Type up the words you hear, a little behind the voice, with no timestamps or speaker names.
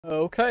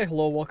Okay,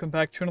 hello, welcome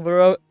back to another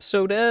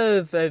episode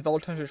of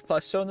vaulthunters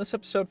Plus. So in this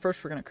episode,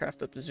 first we're going to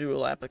craft up the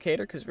Zool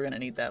Applicator, because we're going to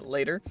need that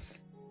later.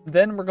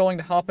 Then we're going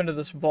to hop into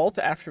this vault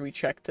after we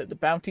checked the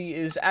bounty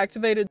is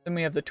activated. Then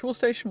we have the tool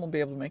station, we'll be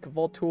able to make a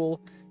vault tool.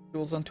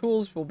 Tools on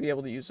tools, we'll be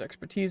able to use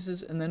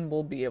expertises, and then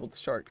we'll be able to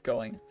start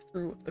going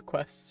through the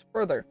quests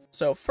further.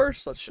 So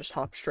first, let's just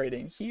hop straight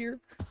in here.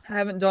 I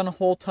haven't done a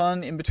whole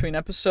ton in between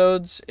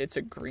episodes. It's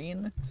a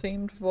green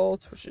themed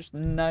vault, which is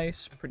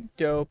nice, pretty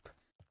dope.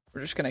 We're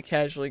just going to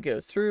casually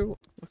go through.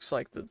 Looks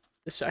like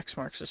this X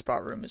marks the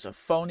spot room is a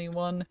phony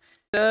one.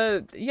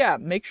 Yeah,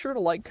 make sure to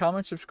like,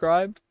 comment,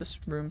 subscribe. This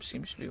room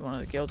seems to be one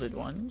of the gilded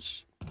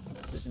ones,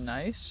 which is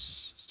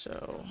nice.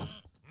 So,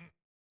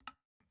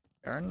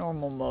 we're in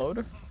normal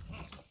mode.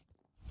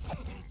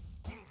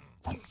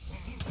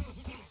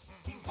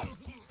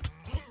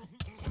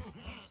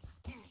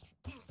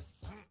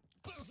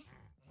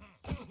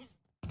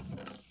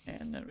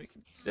 And then we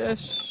can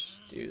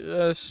do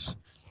this.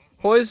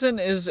 Poison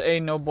is a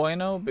no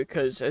bueno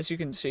because, as you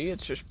can see,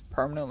 it's just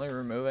permanently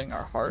removing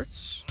our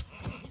hearts.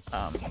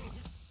 And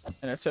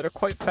it's at a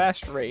quite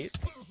fast rate.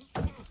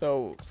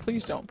 So,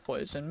 please don't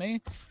poison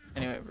me.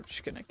 Anyway, we're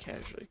just gonna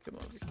casually come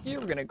over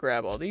here. We're gonna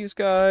grab all these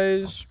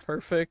guys.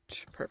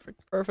 Perfect.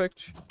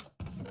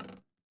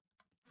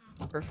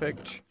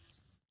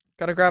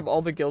 Gotta grab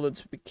all the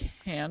gildeds we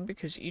can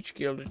because each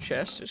gilded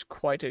chest is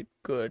quite a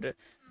good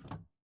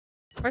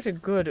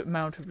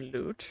amount of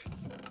loot.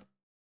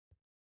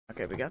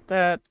 Okay, we got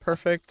that.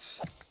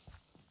 Perfect.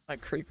 That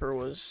creeper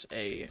was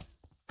a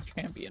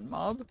champion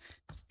mob.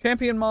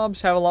 Champion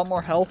mobs have a lot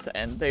more health,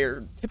 and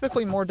they're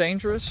typically more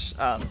dangerous.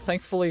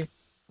 Thankfully,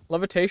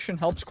 levitation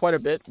helps quite a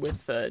bit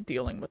with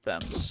dealing with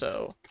them,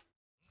 so...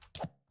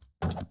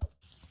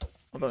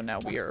 Although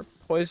now we are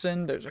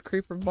poisoned, there's a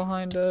creeper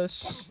behind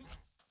us.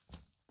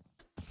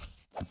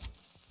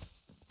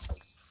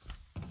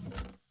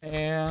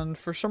 And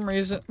for some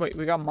reason, wait,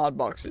 we got mod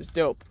boxes.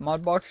 Dope.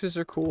 Mod boxes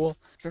are cool.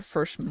 There's our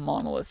first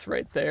monolith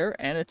right there,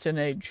 and it's in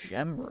a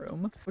gem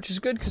room, which is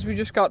good because we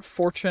just got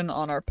fortune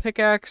on our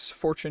pickaxe,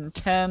 fortune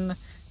 10.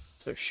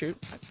 So shoot,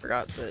 I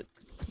forgot that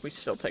we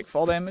still take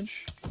fall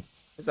damage,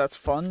 because that's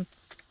fun.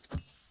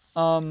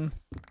 Anyway,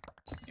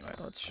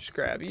 let's just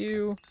grab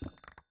you.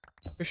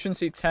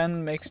 Efficiency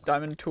 10 makes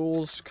diamond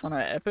tools kind of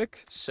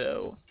epic,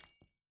 so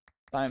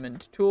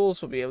diamond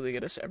tools will be able to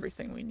get us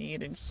everything we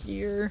need in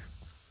here.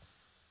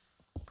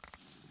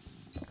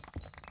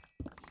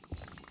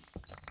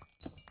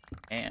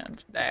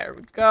 And there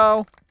we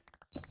go.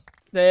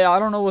 I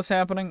don't know what's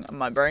happening.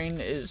 My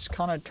brain is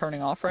kind of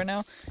turning off right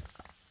now.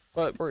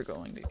 But we're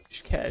going to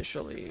just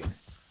casually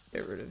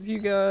get rid of you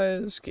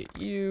guys. Get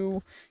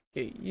you.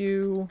 Get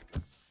you.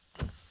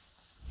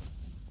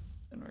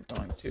 And we're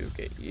going to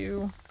get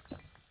you.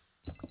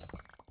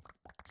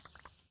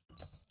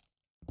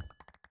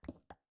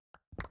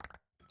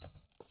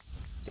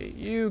 Get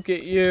you.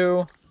 Get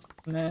you.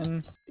 And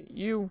then get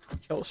you.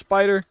 Kill a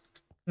spider.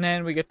 And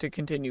then we get to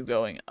continue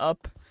going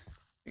up.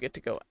 We get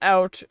to go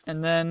out,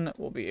 and then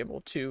we'll be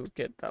able to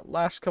get that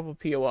last couple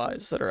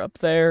POIs that are up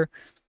there,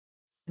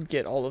 and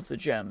get all of the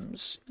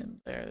gems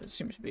in there. There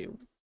seems to be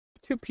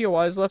 2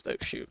 POIs left. Oh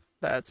shoot,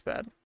 that's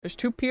bad. There's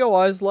 2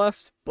 POIs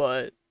left,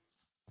 but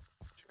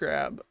let's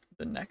grab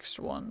the next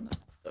one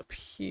up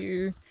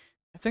here.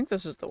 I think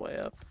this is the way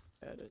up.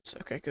 Yeah, it is.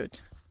 Okay,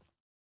 good.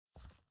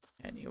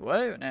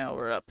 Anyway, now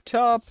we're up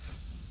top.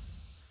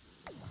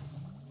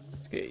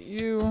 Let's get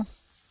you.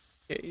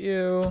 Get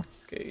you.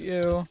 Get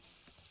you.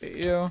 Get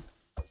you.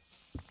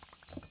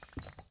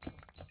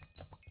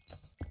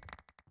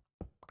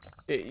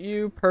 Get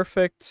you.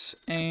 Perfect.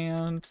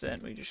 And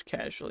then we just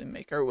casually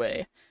make our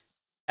way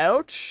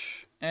out.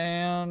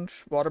 And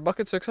water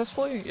bucket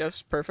successfully.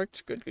 Yes,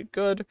 perfect.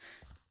 Good.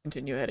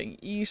 Continue heading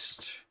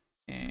east.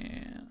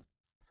 And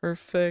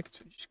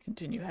perfect. We just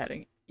continue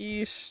heading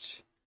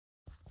east.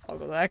 I'll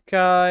go that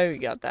guy. We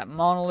got that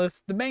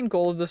monolith. The main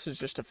goal of this is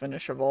just to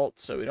finish a vault,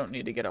 so we don't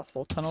need to get a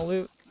whole ton of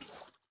loot.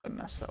 I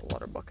messed that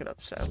water bucket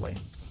up, sadly.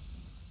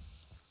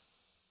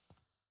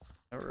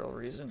 No real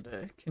reason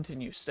to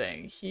continue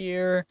staying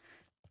here.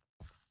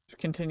 Just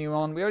continue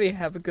on. We already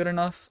have a good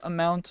enough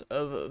amount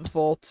of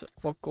vault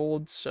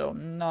gold, so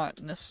I'm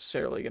not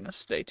necessarily going to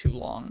stay too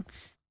long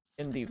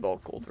in the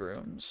vault gold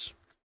rooms.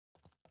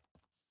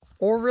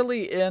 Or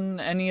really in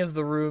any of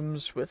the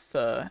rooms with,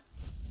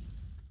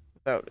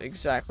 without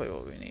exactly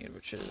what we need,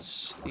 which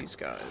is these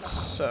guys,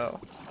 so...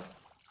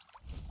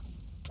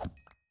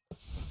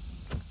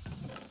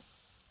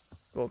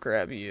 We'll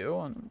grab you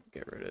and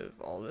get rid of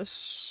all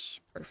this.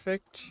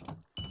 Perfect.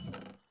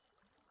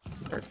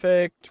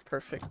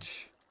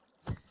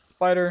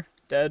 Spider,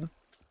 dead.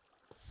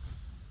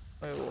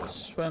 We will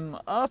swim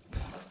up.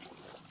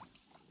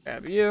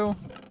 Grab you.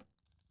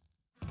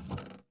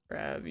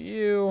 Grab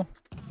you.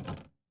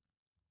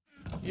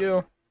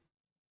 You.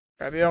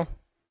 Grab you.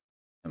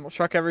 And we'll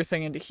chuck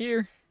everything into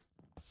here.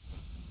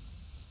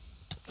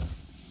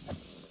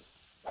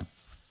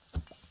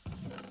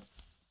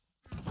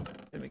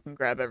 Then we can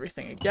grab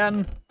everything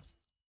again.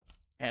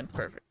 And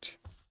perfect.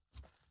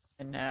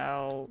 And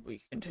now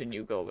we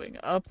continue going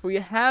up. We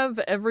have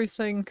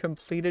everything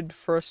completed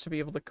for us to be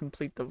able to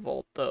complete the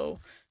vault, though.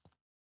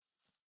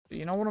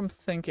 You know what I'm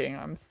thinking?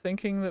 I'm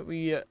thinking that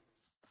we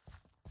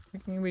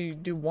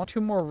do 2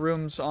 more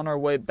rooms on our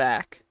way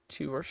back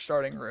to our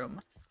starting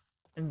room,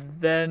 and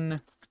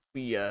then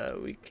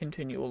we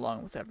continue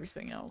along with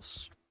everything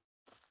else.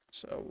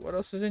 So what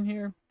else is in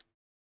here?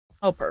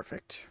 Oh,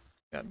 perfect.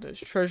 Got those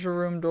treasure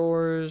room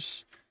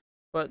doors,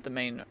 but the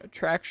main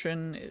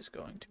attraction is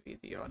going to be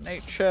the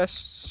ornate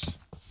chests.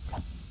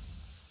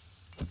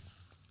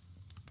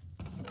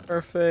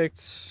 Perfect.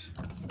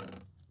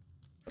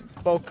 Some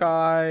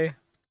foci.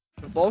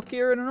 A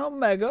Volkir and an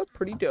Omega,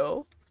 pretty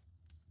dope.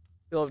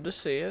 You'll love to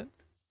see it.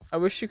 I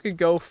wish you could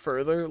go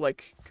further,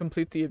 like,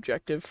 complete the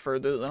objective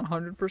further than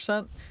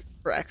 100%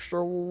 for extra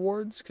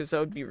rewards, because that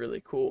would be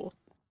really cool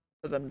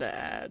for them to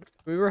add.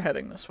 We were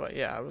heading this way.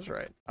 Yeah, I was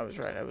right. I was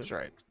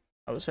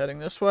heading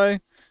this way.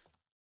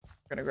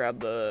 We're gonna grab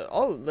the,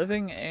 oh,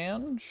 living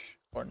and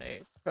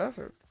ornate.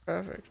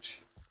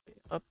 Perfect.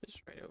 Up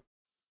is right over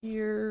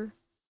here.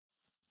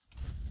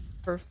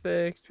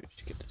 Perfect. We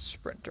just get to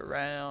sprint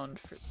around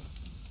for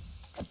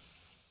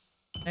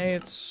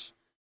ornates.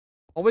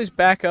 Always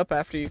back up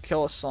after you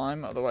kill a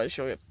slime, otherwise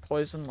you'll get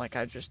poisoned like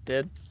I just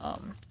did.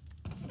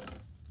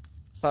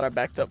 Thought I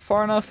backed up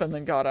far enough and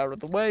then got out of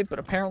the way, but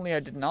apparently I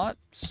did not,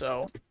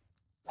 so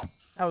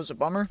that was a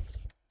bummer.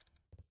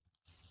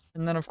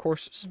 And then of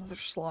course there's another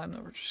slime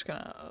that we're just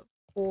gonna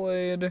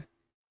avoid.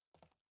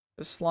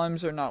 The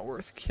slimes are not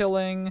worth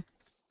killing.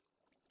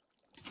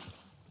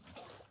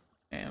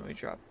 And we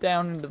drop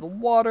down into the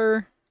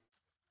water.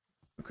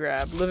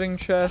 Grab living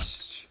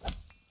chest.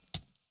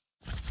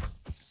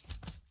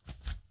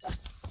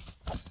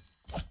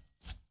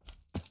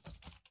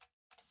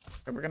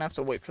 We're gonna have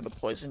to wait for the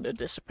poison to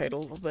dissipate a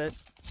little bit.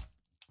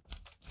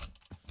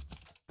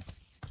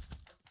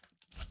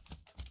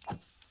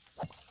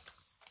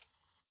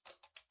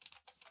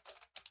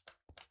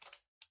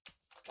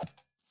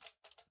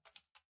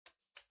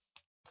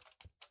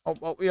 Oh,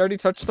 well, we already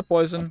touched the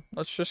poison.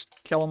 Let's just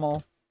kill them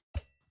all.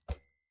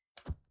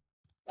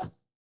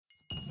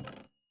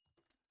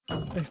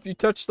 If you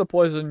touch the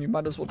poison, you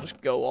might as well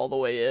just go all the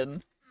way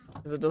in,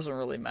 because it doesn't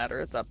really matter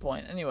at that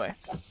point. Anyway.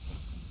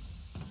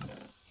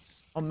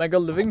 Omega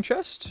living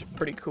chest.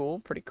 Pretty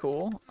cool.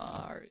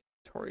 Our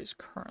inventory is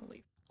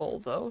currently full,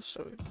 though,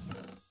 so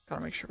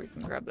gotta make sure we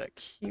can grab that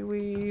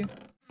kiwi.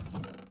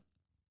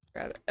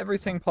 Grab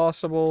everything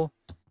possible.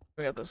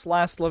 We got this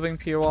last living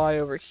POI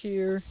over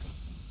here.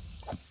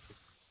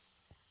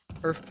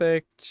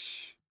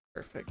 Perfect.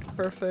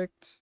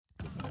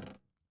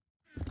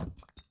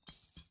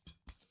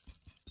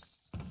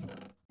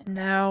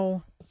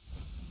 Now...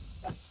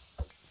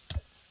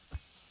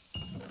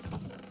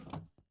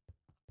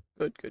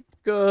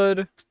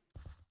 Good.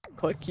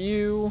 Click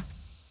you.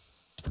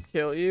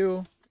 Kill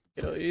you.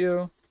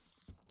 Kill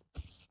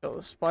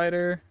the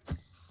spider.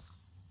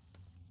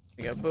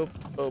 We got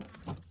boop.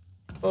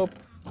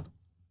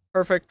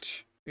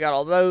 Perfect. We got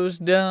all those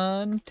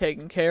done.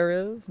 Taken care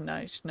of.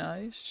 Nice.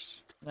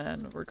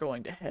 Then we're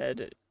going to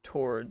head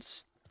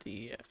towards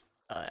the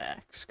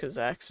axe, because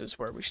axe is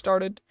where we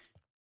started.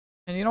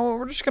 And you know what?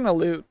 We're just gonna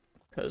loot.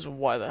 Because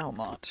why the hell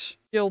not?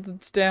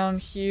 Gilded's down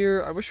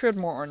here. I wish we had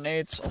more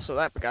ornates. Also,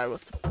 that guy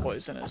with the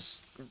poison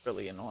is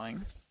really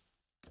annoying.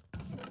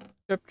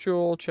 Chip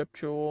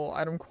jewel,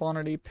 item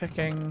quantity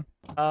picking.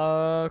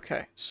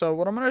 Okay, so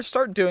what I'm going to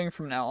start doing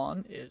from now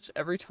on is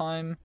every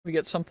time we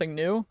get something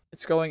new,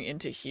 it's going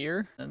into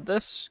here. And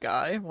this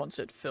guy, once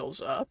it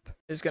fills up,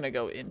 is going to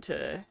go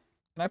into...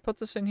 Can I put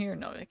this in here?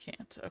 No, I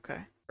can't.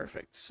 Okay,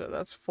 perfect. So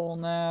that's full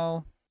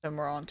now. Then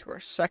we're on to our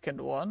second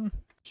one.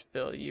 Just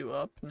fill you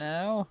up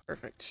now.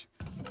 Perfect.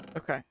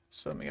 Okay,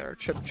 so then we got our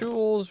chip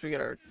jewels, we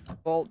got our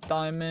vault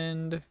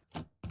diamond,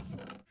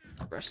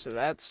 rest of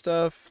that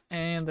stuff,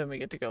 and then we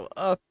get to go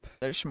up.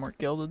 There's some more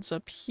gildeds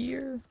up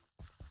here,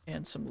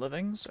 and some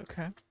livings,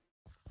 okay.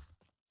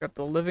 Grab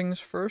the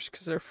livings first,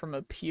 because they're from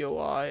a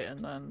POI,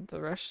 and then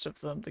the rest of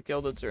them, the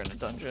gildeds are in a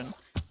dungeon.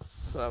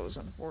 So that was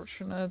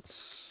unfortunate.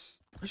 Let's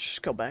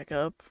just go back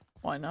up.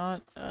 Why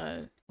not?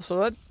 So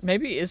that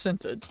maybe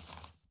isn't a...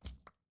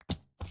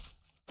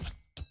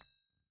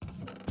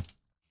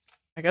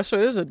 I guess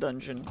there is a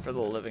dungeon for the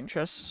living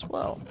chests as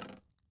well.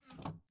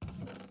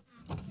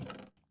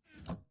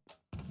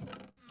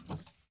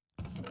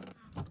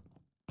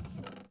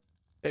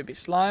 Baby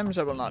slimes,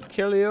 I will not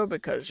kill you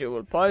because you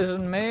will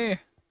poison me.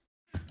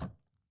 I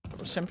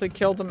will simply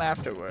kill them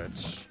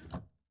afterwards.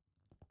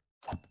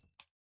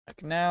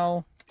 Like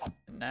now,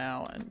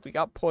 and we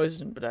got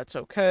poisoned, but that's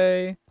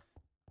okay.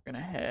 We're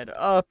gonna head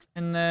up,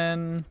 and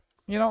then...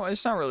 You know,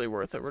 it's not really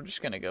worth it. We're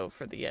just going to go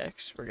for the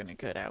X. We're going to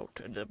get out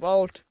to the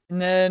vault.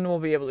 And then we'll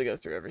be able to go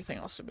through everything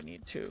else that we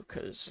need to.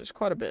 Because there's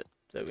quite a bit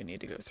that we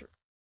need to go through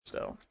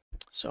still.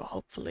 So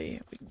hopefully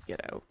we can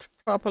get out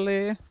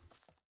properly,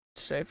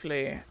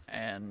 safely.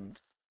 And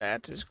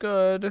that is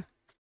good.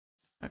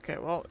 Okay,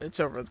 well,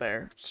 it's over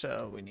there.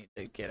 So we need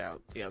to get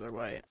out the other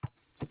way.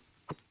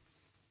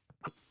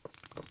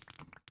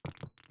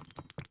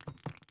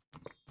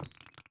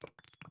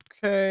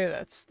 Okay,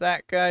 that's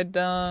that guy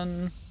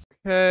done.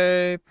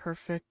 Okay,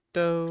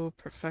 perfecto,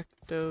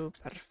 perfecto,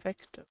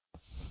 perfecto.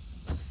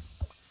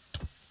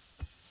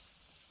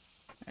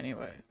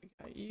 Anyway, we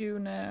got you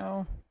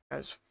now.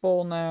 Guy's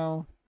full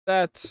now.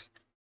 That's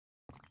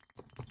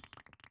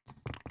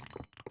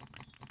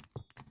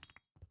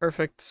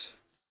perfect.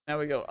 Now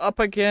we go up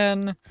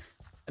again,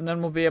 and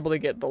then we'll be able to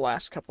get the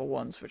last couple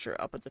ones, which are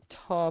up at the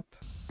top.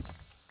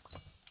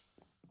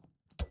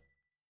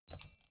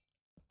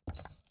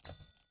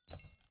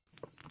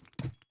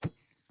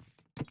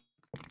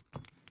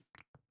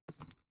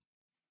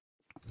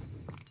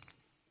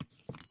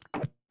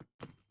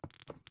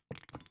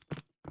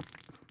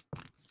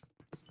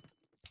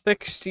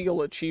 Thick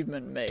steel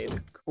achievement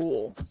made.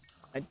 Cool.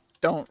 I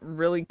don't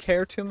really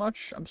care too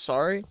much. I'm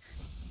sorry.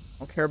 I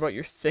don't care about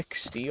your thick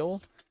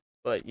steel.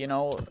 But, you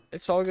know,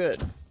 it's all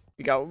good.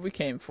 We got what we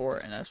came for,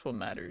 and that's what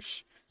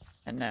matters.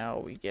 And now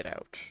we get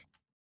out.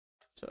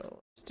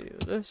 So, let's do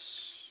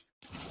this.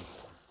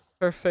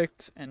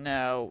 Perfect. And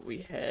now we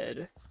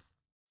head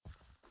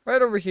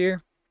right over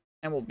here.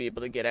 And we'll be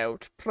able to get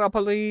out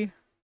properly.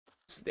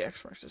 This is the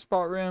X marks the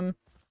spot room.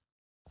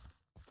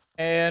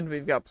 And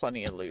we've got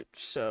plenty of loot,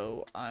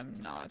 so I'm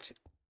not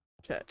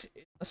upset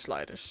in the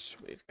slightest.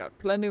 We've got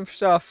plenty of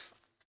stuff.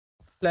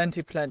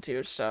 Plenty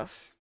of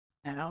stuff.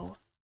 Now,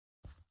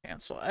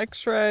 cancel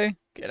Xray,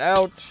 get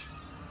out,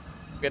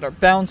 get our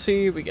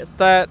bouncy, we get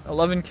that,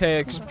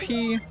 11k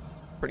XP,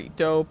 pretty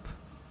dope.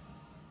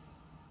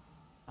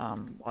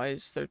 Why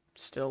is there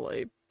still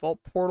a vault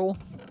portal?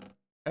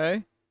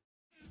 Okay.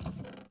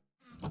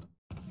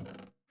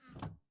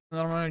 And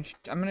then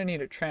I'm gonna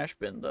need a trash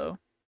bin though.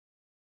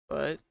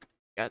 But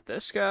got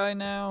this guy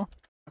now.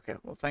 Okay,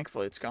 well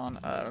thankfully it's gone.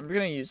 I'm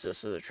gonna use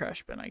this as a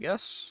trash bin, I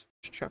guess.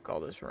 Just chuck all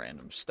this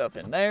random stuff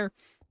in there.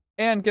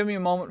 And give me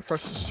a moment for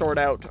us to sort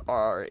out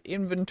our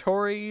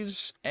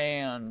inventories.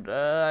 And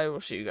I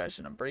will see you guys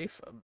in a brief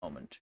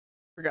moment.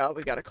 Forgot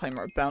we gotta claim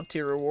our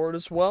bounty reward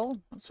as well.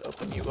 Let's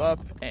open you up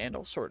and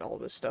I'll sort all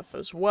this stuff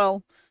as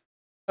well.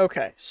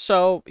 Okay,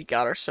 so we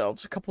got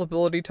ourselves a couple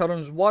ability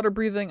totems, water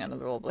breathing,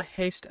 another level of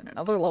haste, and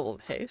another level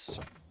of haste.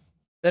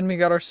 Then we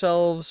got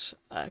ourselves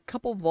a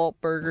couple vault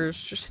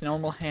burgers, just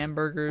normal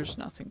hamburgers,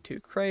 nothing too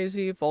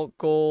crazy. Vault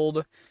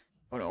gold,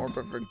 an orb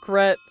of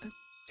regret,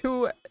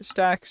 2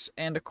 stacks,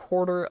 and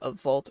 1/4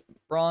 of vault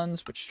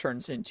bronze, which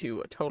turns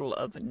into a total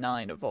of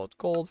 9 vault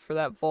gold for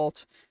that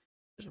vault.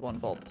 There's 1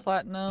 vault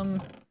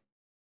platinum.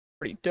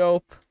 Pretty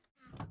dope.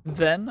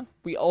 Then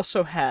we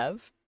also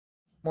have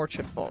more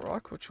chipped vault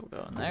rock, which will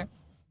go in there.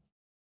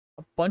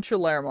 A bunch of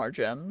Larimar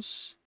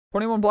gems.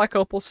 21 black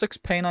opal, 6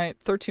 painite,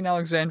 13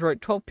 alexandrite,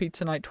 12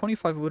 pizzanite,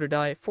 25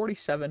 woodadite,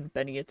 47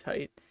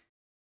 beniatite,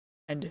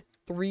 and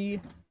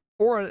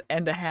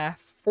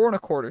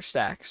 4.25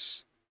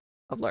 stacks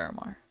of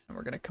Larimar. And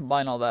we're going to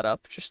combine all that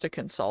up just to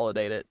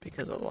consolidate it,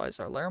 because otherwise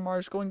our Larimar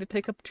is going to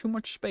take up too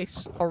much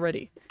space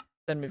already.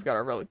 Then we've got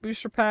our relic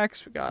booster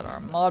packs, we got our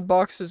mod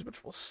boxes,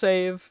 which we'll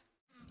save.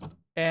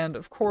 And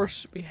of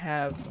course, we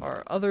have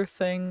our other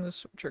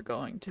things, which are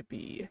going to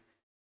be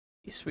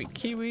the sweet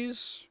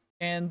kiwis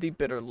and the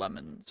bitter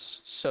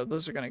lemons. So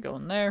those are going to go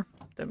in there.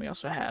 Then we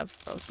also have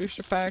relic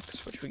booster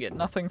packs, which we get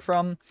nothing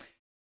from.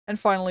 And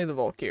finally, the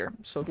vault gear.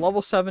 So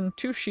level 7,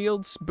 2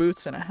 shields,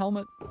 boots, and a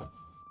helmet.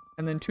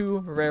 And then 2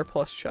 rare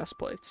plus chest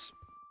plates.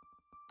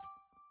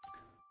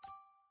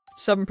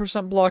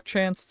 7% block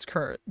chance, it's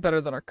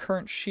better than our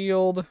current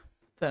shield.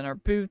 Then our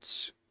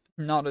boots,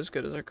 not as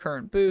good as our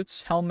current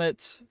boots.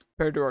 Helmet,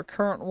 compared to our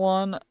current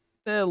one,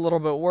 a little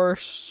bit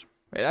worse.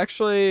 Wait,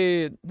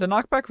 actually, the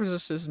knockback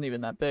resist isn't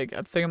even that big.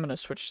 I think I'm going to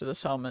switch to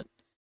this helmet.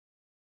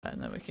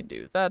 And then we can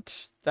do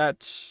that.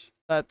 That's...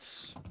 The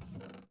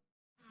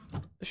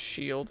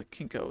shield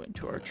can go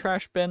into our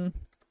trash bin.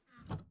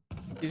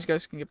 These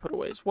guys can get put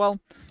away as well.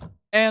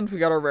 And we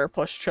got our rare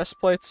plus chest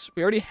plates.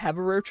 We already have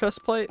a rare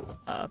chest plate,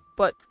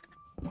 but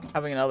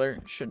having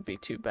another shouldn't be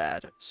too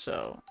bad.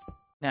 So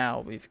now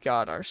we've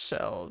got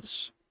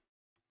ourselves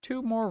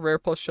 2 more rare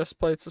plus chest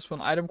plates. This one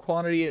item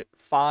quantity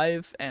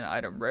 5 and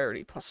item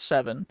rarity plus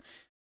 7.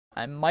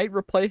 I might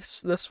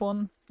replace this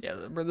one. Yeah,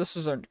 this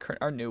is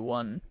our new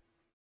one.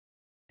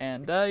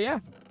 And yeah,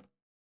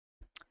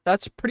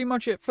 that's pretty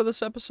much it for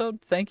this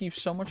episode. Thank you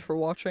so much for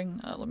watching.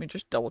 Let me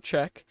just double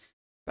check.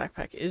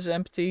 Backpack is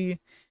empty.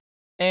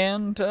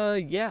 And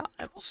yeah,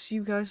 I will see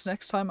you guys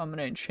next time. I'm going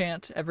to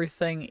enchant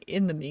everything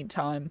in the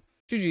meantime.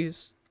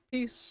 GG's.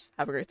 Peace.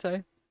 Have a great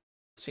day.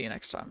 See you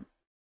next time.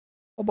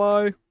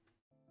 Bye-bye.